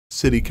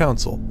City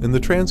Council, in the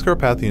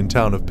Transcarpathian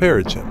town of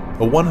Perichin,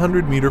 a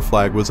 100-meter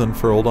flag was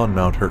unfurled on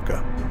Mount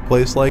Herka.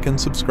 Please like and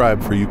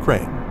subscribe for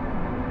Ukraine.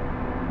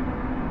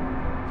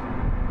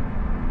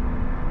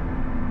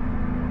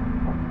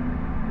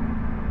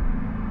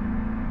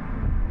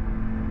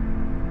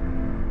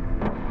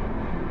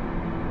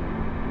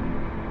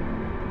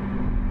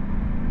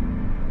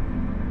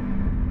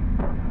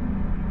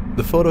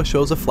 The photo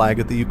shows a flag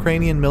at the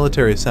Ukrainian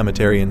military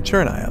cemetery in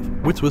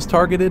Chernihiv, which was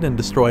targeted and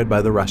destroyed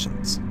by the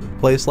Russians.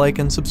 Please like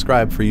and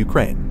subscribe for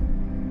Ukraine.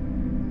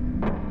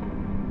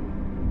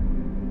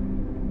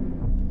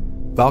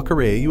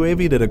 Valkyrie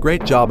UAV did a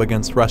great job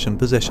against Russian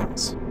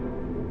positions.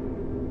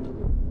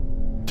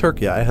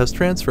 Turkey has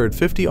transferred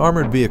 50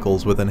 armored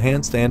vehicles with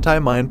enhanced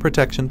anti-mine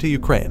protection to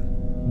Ukraine.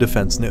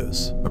 Defense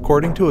News.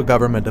 According to a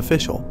government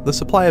official, the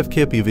supply of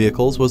Kharkiv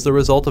vehicles was the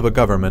result of a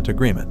government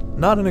agreement,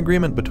 not an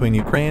agreement between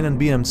Ukraine and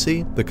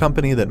BMC, the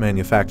company that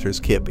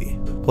manufactures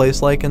Kharkiv.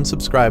 Please like and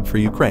subscribe for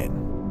Ukraine.